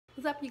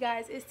What's up, you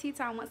guys? It's tea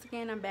time once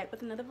again. I'm back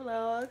with another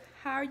vlog.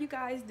 How are you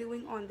guys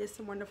doing on this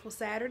wonderful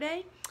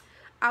Saturday?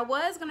 I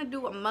was gonna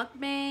do a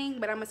mukbang,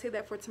 but I'm gonna save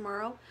that for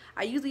tomorrow.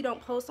 I usually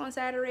don't post on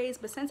Saturdays,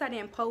 but since I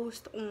didn't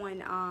post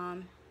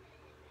on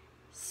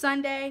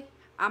Sunday,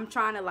 I'm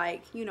trying to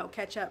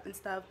catch up and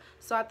stuff.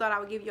 So I thought I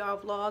would give y'all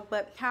a vlog.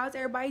 But how's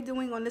everybody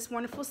doing on this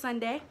wonderful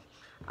Sunday?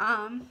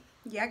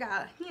 Yeah, I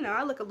got,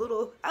 I look a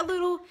little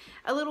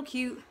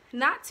cute.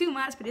 Not too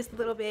much, but just a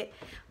little bit.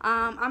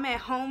 I'm at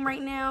home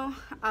right now.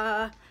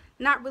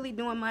 Not really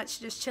doing much,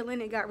 just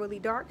chilling. It got really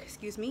dark.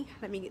 Excuse me.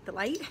 Let me get the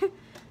light.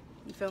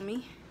 You feel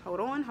me?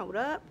 Hold on, hold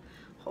up.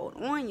 Hold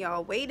on,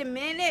 y'all. Wait a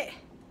minute.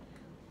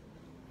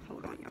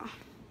 Hold on, y'all.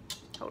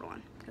 Hold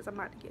on, because I'm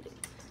about to get it.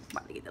 I'm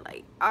about to get the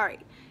light. All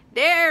right.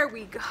 There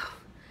we go.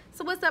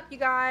 So what's up, you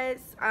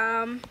guys?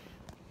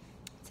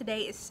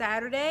 Today is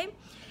Saturday.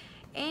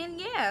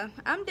 And yeah,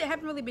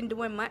 haven't really been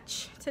doing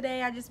much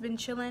today. I just been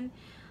chilling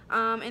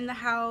in the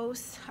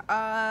house,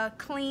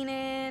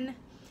 cleaning,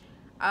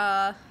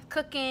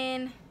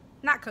 cleaning,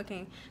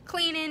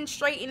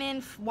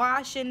 straightening,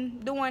 washing,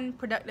 doing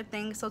productive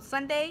things. So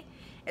Sunday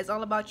is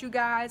all about you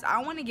guys.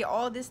 I want to get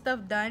all this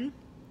stuff done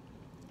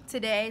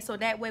today, so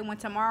that way when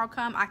tomorrow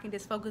come, I can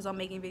just focus on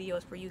making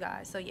videos for you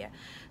guys. So yeah,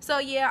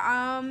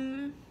 I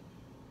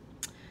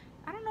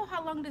don't know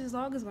how long this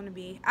vlog is going to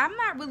be. I'm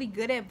not really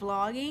good at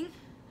vlogging.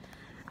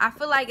 I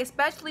feel like,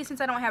 especially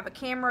since I don't have a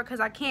camera, because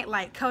I can't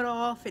cut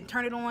off and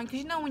turn it on,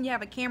 because when you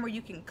have a camera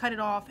you can cut it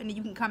off and then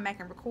you can come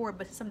back and record,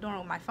 but since I'm doing it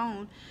with my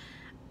phone,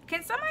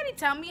 can somebody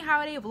tell me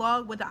how they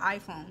vlog with the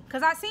iPhone?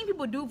 Because I've seen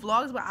people do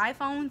vlogs with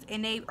iPhones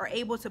and they are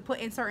able to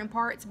put in certain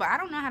parts, but I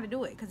don't know how to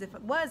do it, because if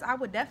it was, I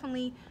would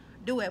definitely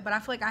do it, but I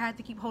feel like I have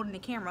to keep holding the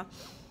camera.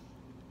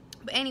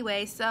 But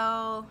anyway,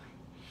 so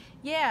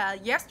yeah,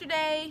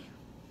 yesterday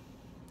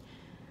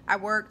I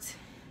worked.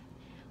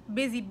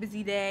 Busy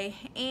day,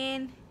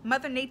 and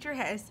Mother Nature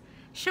has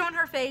shown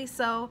her face,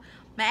 so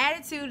my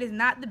attitude is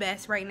not the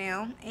best right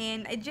now,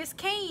 and it just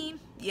came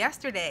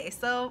yesterday,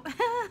 so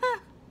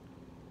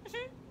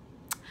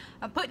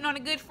I'm putting on a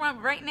good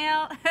front right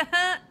now.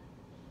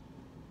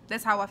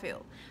 That's how I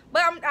feel,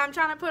 but I'm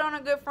trying to put on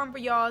a good front for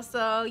y'all.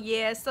 So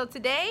yeah, so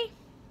today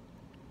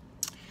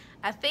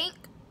I think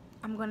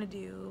I'm gonna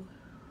do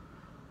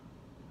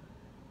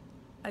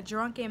a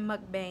drunken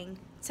mukbang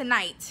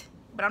tonight,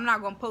 but I'm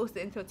not gonna post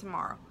it until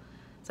tomorrow.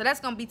 So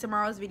that's gonna be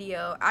tomorrow's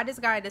video. I just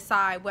gotta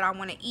decide what I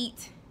want to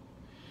eat,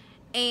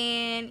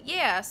 and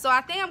yeah, so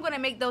I think I'm gonna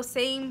make those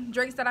same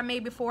drinks that I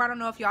made before. I don't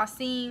know if y'all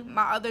seen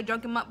my other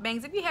drunken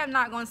mukbangs. If you have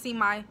not gonna see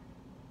my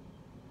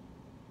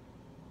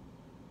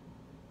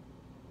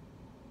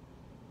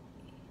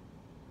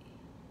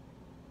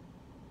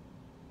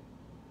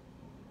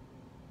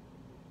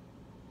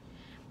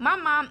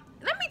mom,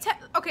 let me tell.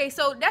 Okay,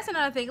 so that's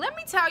another thing. Let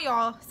me tell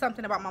y'all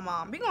something about my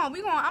mom. I got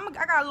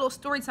a little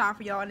story time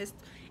for y'all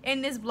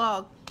in this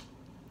vlog.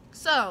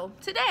 So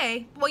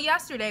today, well,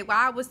 yesterday, while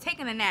I was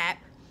taking a nap,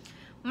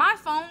 my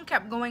phone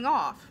kept going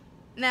off.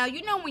 Now,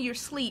 when you're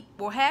asleep,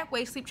 or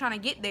halfway asleep trying to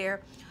get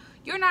there,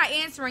 you're not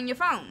answering your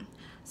phone.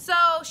 So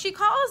she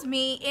calls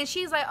me and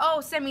she's like,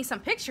 "Oh, send me some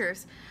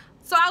pictures."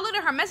 So I looked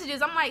at her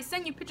messages. I'm like,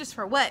 "Send you pictures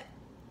for what?"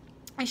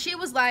 And she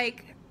was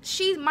like,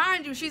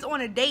 mind you, she's on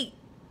a date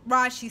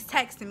while she's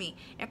texting me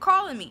and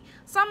calling me.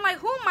 So I'm like,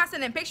 "Who am I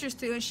sending pictures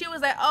to?" And she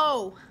was like,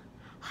 "Oh,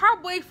 her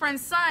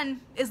boyfriend's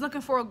son is looking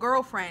for a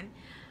girlfriend."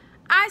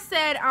 I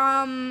said,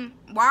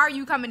 "Why are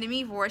you coming to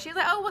me for it?" She's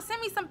like, "Oh, well, send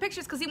me some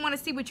pictures because he want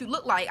to see what you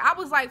look like." I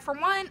was like, for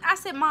one, I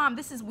said, "Mom,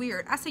 this is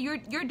weird." I said,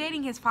 you're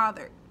dating his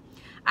father.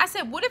 I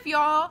said, "What if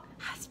y'all,"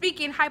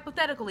 speaking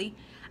hypothetically,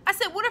 I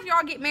said, "What if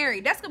y'all get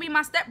married? That's gonna be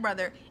my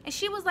stepbrother." And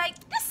she was like,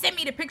 "Just send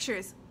me the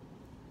pictures."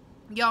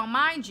 Y'all,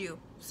 mind you.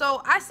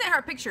 So I sent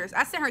her pictures.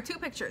 I sent her 2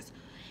 pictures.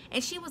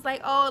 And she was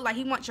like, "Oh,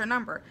 he wants your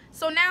number."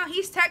 So now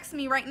he's texting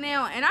me right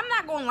now. And I'm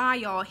not going to lie,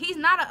 y'all. He's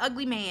not an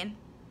ugly man.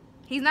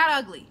 He's not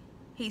ugly.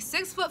 He's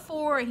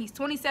 6'4" and he's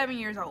 27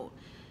 years old.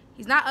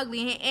 He's not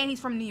ugly, and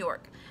he's from New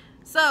York.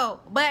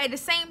 So, but at the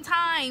same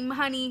time,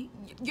 honey,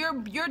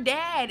 your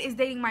dad is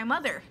dating my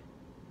mother.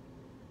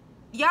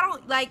 Y'all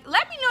don't, let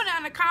me know down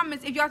in the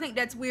comments if y'all think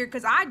that's weird,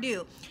 because I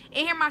do.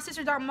 And here my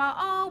sister talking about,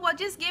 "Oh, well,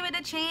 just give it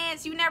a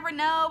chance. You never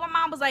know." My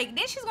mom was like,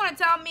 then she's going to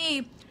tell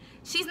me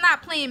she's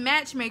not playing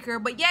matchmaker,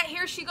 but yet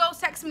here she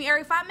goes texting me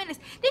every 5 minutes.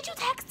 "Did you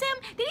text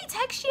him? Did he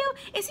text you?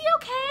 Is he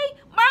okay?"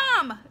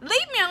 Mom,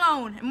 leave me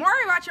alone. And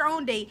worry about your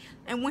own date.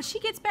 And when she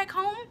gets back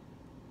home,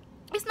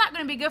 it's not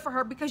going to be good for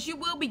her, because you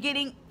will be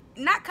getting,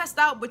 not cussed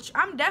out, but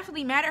I'm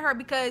definitely mad at her,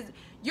 because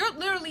you're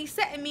literally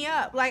setting me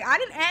up. I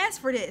didn't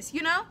ask for this,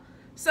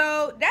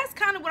 So that's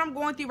kind of what I'm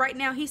going through right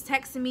now. He's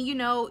texting me,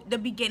 the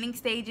beginning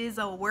stages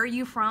of where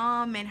you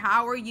from and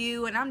how are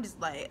you, and I'm just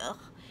like, ugh.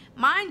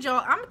 Mind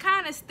y'all, I'm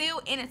kind of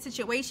still in a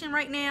situation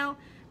right now.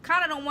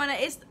 Kind of don't want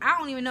to, I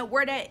don't even know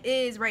where that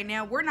is right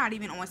now. We're not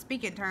even on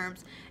speaking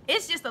terms.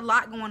 It's just a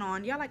lot going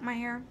on. Y'all like my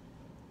hair?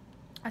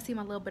 I see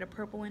my little bit of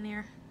purple in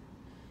there.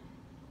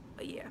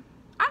 But yeah,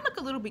 I look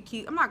a little bit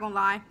cute. I'm not going to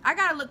lie. I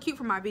got to look cute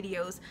for my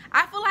videos.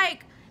 I feel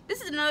like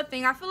this is another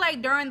thing. I feel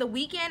like during the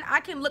weekend I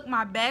can look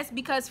my best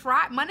because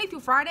Monday through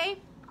Friday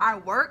I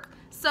work.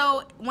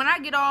 So when I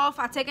get off,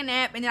 I take a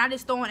nap and then I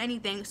just throw on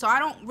anything. So I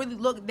don't really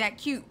look that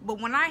cute. But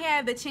when I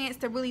have the chance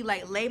to really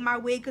like lay my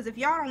wig, because if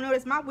y'all don't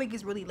notice, my wig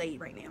is really laid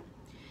right now.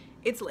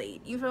 It's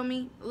laid. You feel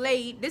me?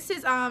 Laid. This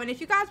is and if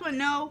you guys want to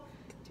know,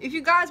 if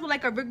you guys would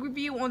like a wig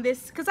review on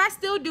this, because I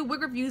still do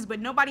wig reviews, but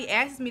nobody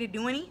asks me to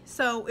do any.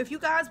 So if you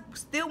guys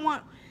still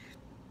want,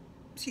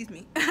 excuse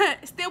me,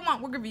 still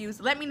want wig reviews,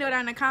 let me know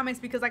down in the comments,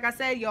 because like I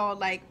said, y'all,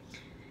 like,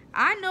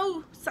 I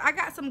know I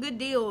got some good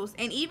deals.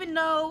 And even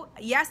though,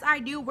 yes, I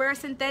do wear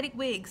synthetic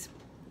wigs,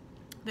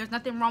 there's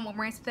nothing wrong with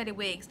wearing synthetic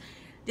wigs.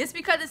 Just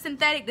because it's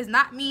synthetic does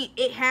not mean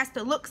it has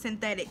to look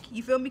synthetic.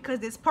 You feel me? Because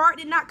this part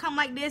did not come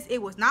like this.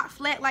 It was not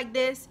flat like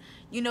this.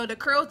 You know, the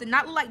curls did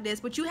not look like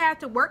this. But you have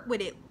to work with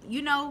it.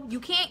 You know,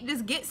 you can't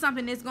just get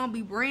something that's going to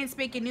be brand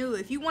spanking new.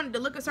 If you want it to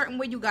look a certain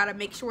way, you got to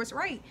make sure it's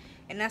right.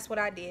 And that's what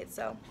I did.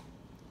 So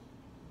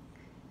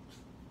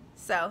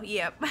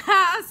yeah.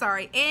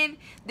 Sorry. And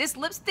this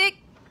lipstick,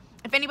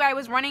 if anybody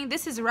was running,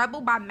 this is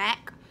Rebel by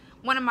MAC.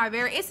 One of my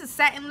it's a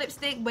satin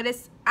lipstick, but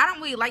I don't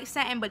really like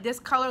satin, but this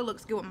color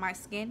looks good with my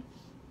skin.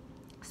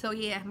 So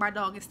yeah, my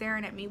dog is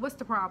staring at me. What's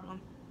the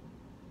problem?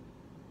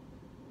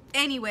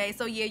 Anyway,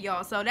 so yeah,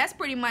 y'all. So that's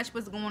pretty much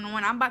what's going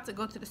on. I'm about to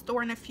go to the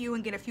store in a few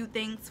and get a few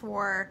things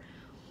for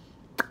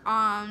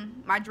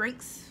my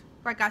drinks.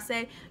 Like I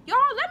said, y'all,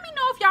 let me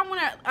know if y'all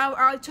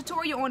want a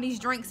tutorial on these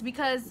drinks,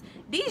 because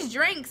these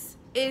drinks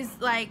is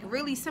like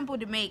really simple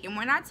to make. And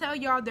when I tell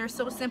y'all they're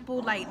so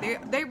simple, like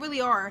they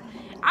really are.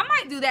 I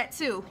might do that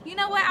too. You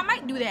know what? I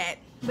might do that.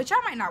 But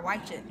y'all might not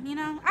watch it, you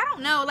know? I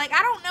don't know. Like,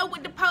 I don't know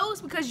what to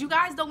post because you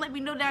guys don't let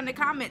me know down in the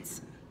comments.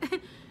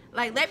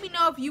 Like, let me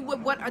know if you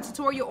would want a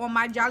tutorial on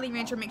my Jolly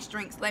Rancher mixed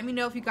drinks. Let me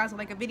know if you guys would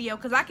like a video,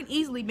 because I can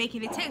easily make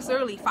it. It takes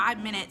literally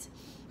 5 minutes.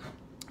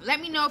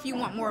 Let me know if you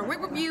want more wig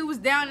reviews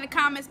down in the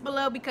comments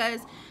below, because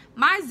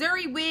my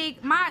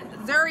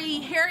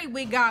Zuri hairy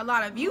wig got a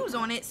lot of views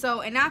on it. So,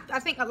 and I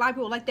think a lot of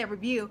people like that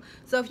review.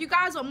 So if you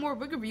guys want more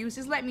wig reviews,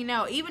 just let me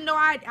know. Even though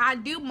I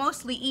do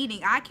mostly eating,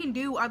 I can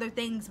do other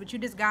things, but you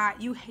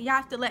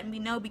have to let me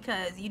know,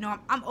 because you know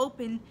I'm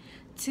open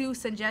to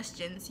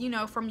suggestions, you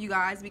know, from you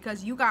guys,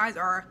 because you guys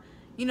are,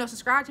 you know,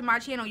 subscribe to my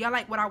channel. Y'all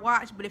like what I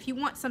watch. But if you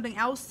want something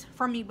else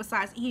from me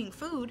besides eating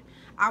food,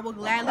 I will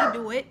gladly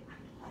do it.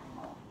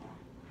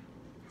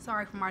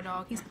 Sorry for my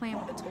dog. He's playing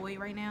with a toy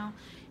right now,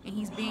 and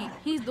he's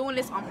doing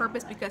this on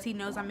purpose because he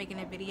knows I'm making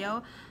a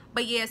video.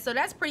 But yeah, so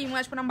that's pretty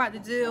much what I'm about to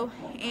do.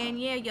 And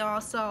yeah,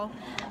 y'all, so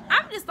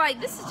I'm just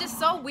like, this is just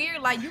so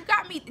weird. Like, you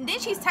got me. And then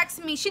she's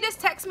texting me. She just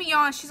texted me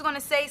on. She's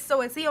gonna say,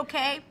 so is he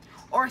okay,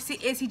 or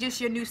is he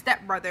just your new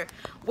stepbrother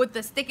with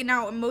the sticking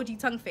out emoji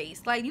tongue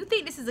face? Like, you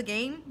think this is a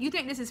game? You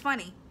think this is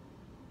funny?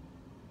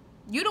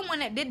 You the one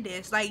that did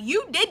this. Like,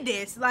 you did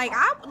this. Like,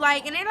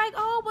 and they're like,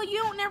 oh, well, you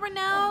don't never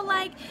know.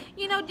 Like,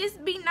 you know,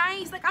 just be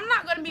nice. Like, I'm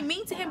not going to be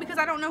mean to him because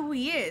I don't know who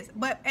he is.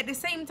 But at the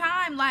same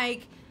time,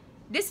 like,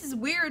 this is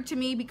weird to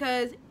me,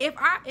 because if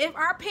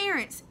our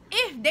parents,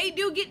 if they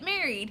do get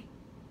married,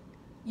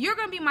 you're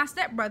going to be my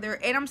stepbrother.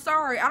 And I'm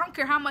sorry. I don't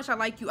care how much I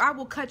like you. I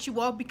will cut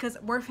you off, because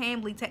we're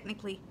family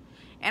technically.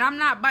 And I'm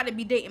not about to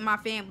be dating my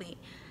family.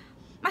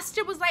 My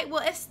sister was like,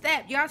 well, it's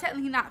step. Y'all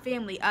technically not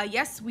family.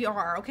 Yes, we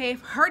are, okay?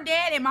 If her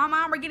dad and my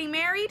mom are getting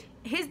married,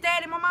 his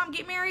dad and my mom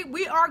get married,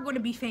 we are going to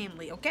be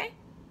family, okay?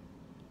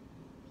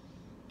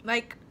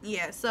 Like,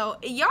 yeah. So,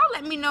 y'all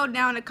let me know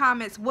down in the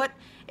comments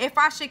if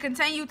I should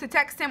continue to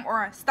text him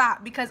or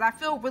stop, because I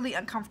feel really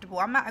uncomfortable.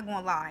 I'm not going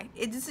to lie.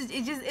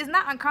 It's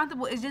not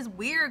uncomfortable. It's just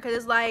weird, because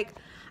it's like,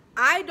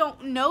 I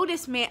don't know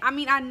this man. I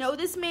mean, I know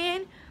this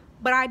man,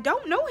 but I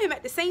don't know him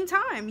at the same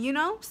time, you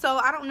know? So,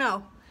 I don't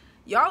know.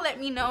 Y'all let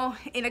me know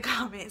in the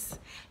comments.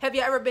 Have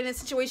you ever been in a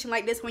situation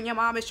like this when your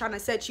mom is trying to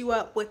set you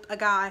up with a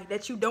guy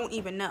that you don't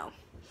even know?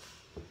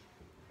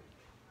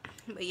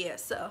 But yeah,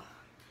 so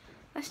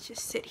let's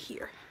just sit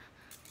here.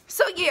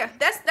 So yeah,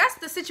 that's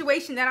the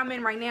situation that I'm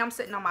in right now. I'm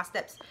sitting on my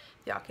steps.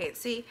 Y'all can't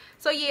see.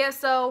 So yeah,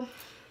 so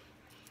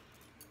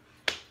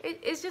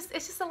it's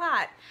just a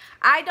lot.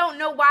 I don't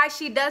know why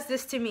she does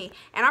this to me.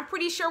 And I'm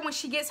pretty sure when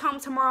she gets home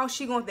tomorrow,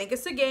 she gonna think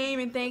it's a game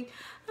and think,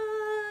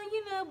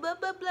 you know, blah,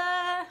 blah,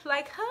 blah.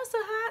 Like, oh, so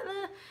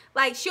hot.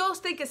 Like, she'll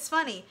think it's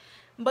funny.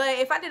 But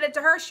if I did it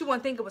to her, she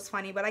wouldn't think it was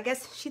funny. But I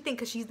guess she think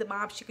because she's the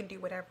mom, she can do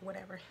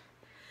whatever.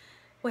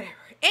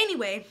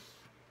 Anyway,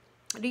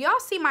 do y'all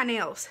see my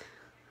nails?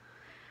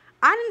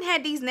 I done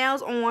had these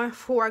nails on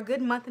for a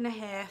good month and a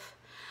half.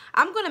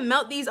 I'm going to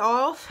melt these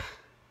off.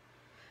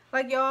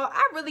 Like, y'all,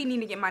 I really need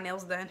to get my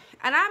nails done.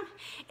 And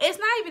it's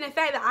not even the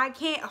fact that I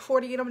can't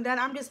afford to get them done.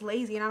 I'm just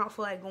lazy and I don't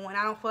feel like going.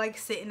 I don't feel like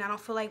sitting. I don't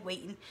feel like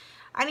waiting.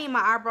 I need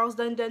my eyebrows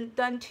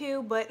done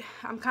too, but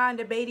I'm kind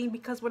of debating,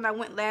 because when I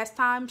went last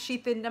time, she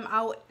thinned them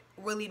out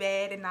really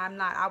bad, and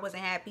I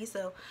wasn't happy.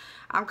 So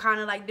I'm kind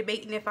of like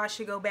debating if I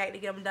should go back to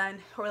get them done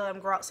or let them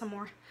grow out some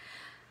more.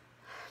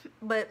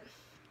 But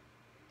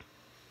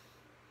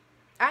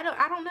I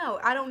don't know.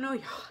 I don't know,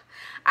 y'all.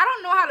 I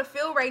don't know how to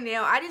feel right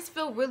now. I just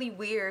feel really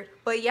weird.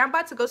 But yeah, I'm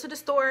about to go to the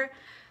store,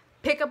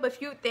 pick up a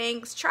few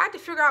things, tried to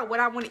figure out what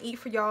I want to eat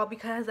for y'all,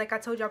 because like I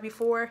told y'all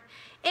before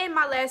in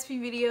my last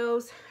few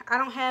videos, I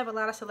don't have a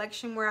lot of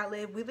selection where I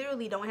live. We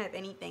literally don't have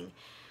anything.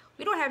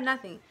 We don't have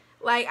nothing.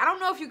 Like, I don't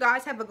know if you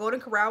guys have a Golden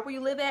Corral where you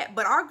live at,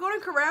 but our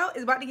Golden Corral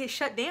is about to get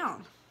shut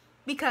down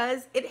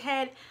because it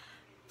had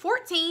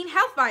 14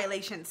 health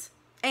violations.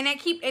 And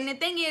the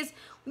thing is,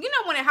 you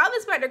know, when a health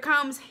inspector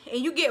comes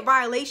and you get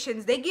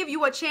violations, they give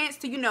you a chance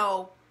to, you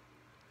know,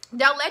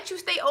 they'll let you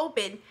stay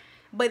open,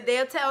 but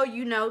they'll tell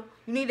you, no,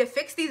 you need to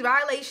fix these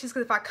violations,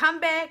 because if I come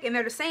back and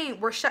they're the same,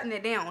 we're shutting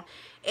it down.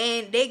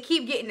 And they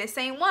keep getting the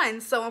same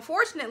ones. So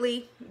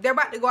unfortunately, they're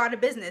about to go out of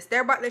business.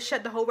 They're about to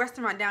shut the whole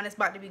restaurant down. It's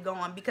about to be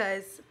gone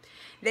because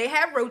they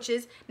have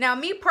roaches. Now,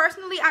 me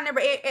personally, I never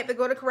ate at the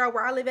Golden Corral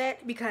where I live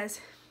at because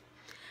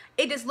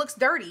it just looks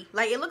dirty.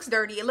 Like, it looks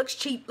dirty. It looks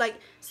cheap. Like,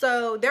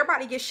 so they're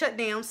about to get shut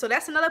down. So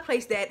that's another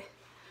place that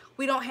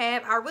we don't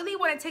have. I really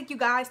want to take you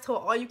guys to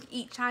an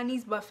all-you-can-eat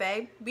Chinese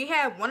buffet. We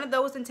have one of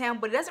those in town,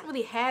 but it doesn't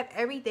really have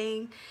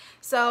everything.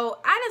 So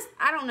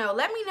I don't know.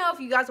 Let me know if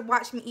you guys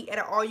watch me eat at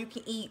an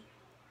all-you-can-eat.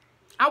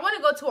 I want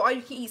to go to an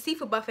all-you-can-eat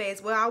seafood buffet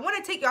as well. I want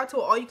to take y'all to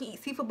an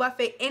all-you-can-eat seafood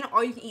buffet and an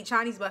all-you-can-eat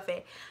Chinese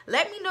buffet.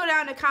 Let me know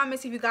down in the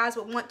comments if you guys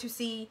would want to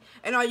see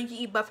an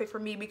all-you-can-eat buffet for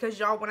me, because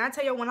y'all, when I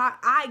tell y'all, when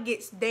I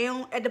get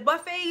down at the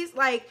buffets,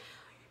 like,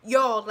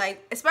 y'all,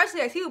 like,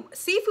 especially at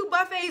seafood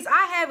buffets,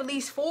 I have at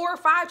least 4 or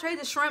 5 trays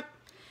of shrimp,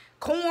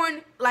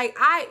 corn. Like,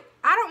 I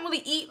don't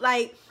really eat,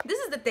 like, this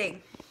is the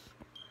thing.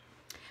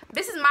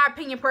 This is my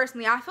opinion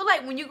personally. I feel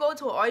like when you go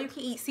to an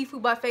all-you-can-eat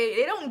seafood buffet,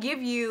 they don't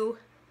give you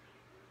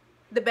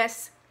the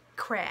best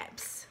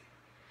crabs.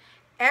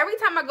 Every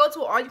time I go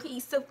to an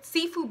all-you-can-eat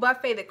seafood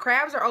buffet, the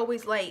crabs are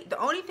always late. The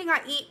only thing I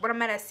eat when I'm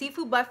at a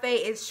seafood buffet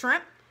is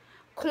shrimp,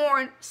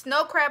 corn,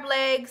 snow crab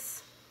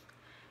legs,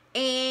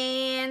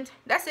 and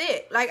that's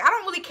it. Like, I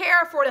don't really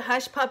care for the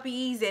hush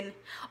puppies, and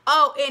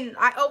and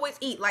I always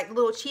eat like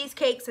little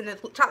cheesecakes and the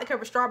chocolate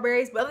covered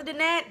strawberries, but other than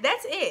that,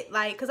 that's it.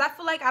 Like, because I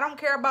feel like I don't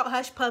care about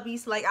hush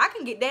puppies. Like, I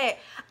can get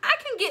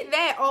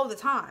that all the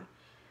time,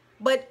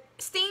 but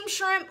steamed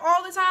shrimp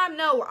all the time,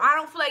 no, I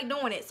don't feel like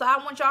doing it. So I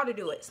want y'all to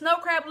do it. Snow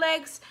crab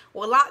legs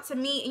with lots of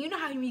meat, and you know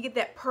how you get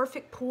that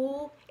perfect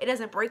pool, it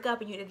doesn't break up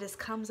and it just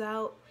comes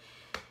out.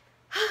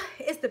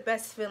 It's the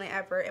best feeling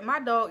ever. And my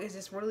dog is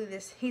just really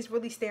he's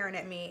really staring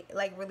at me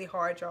like really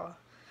hard, y'all.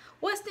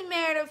 What's the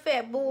matter,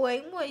 fat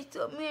boy? What's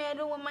the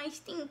matter with my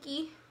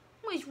stinky?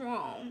 What's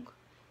wrong?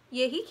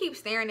 Yeah, he keeps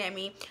staring at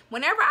me.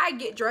 Whenever I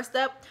get dressed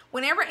up,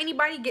 whenever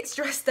anybody gets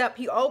dressed up,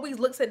 he always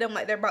looks at them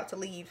like they're about to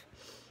leave.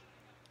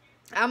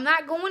 I'm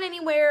not going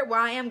anywhere. Well,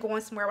 I am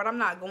going somewhere, but I'm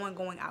not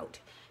going out.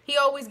 He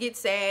always gets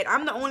sad.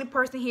 I'm the only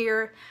person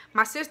here.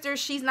 My sister,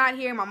 she's not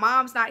here. My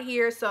mom's not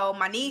here. So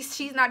my niece,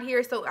 she's not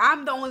here. So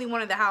I'm the only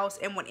one in the house.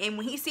 And when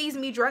he sees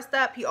me dressed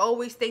up, he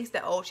always thinks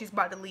that, oh, she's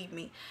about to leave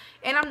me.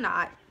 And I'm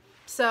not.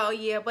 So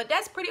yeah, but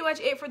that's pretty much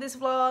it for this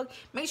vlog.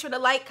 Make sure to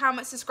like,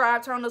 comment,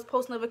 subscribe, turn on those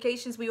post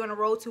notifications. We're on the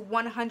road to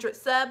 100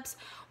 subs.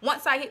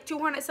 Once I hit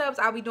 200 subs,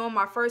 I'll be doing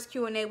my first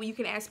Q&A where you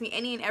can ask me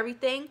any and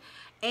everything.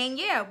 And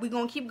yeah, we're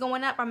going to keep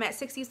going up. I'm at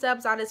 60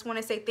 subs. I just want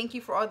to say thank you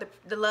for all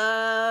the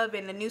love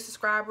and the new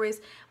subscribers.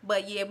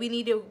 But yeah,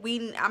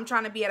 I'm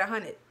trying to be at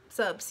 100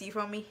 subs, you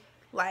feel me?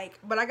 Like,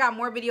 but I got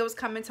more videos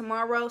coming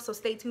tomorrow, so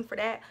stay tuned for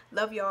that.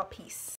 Love y'all. Peace.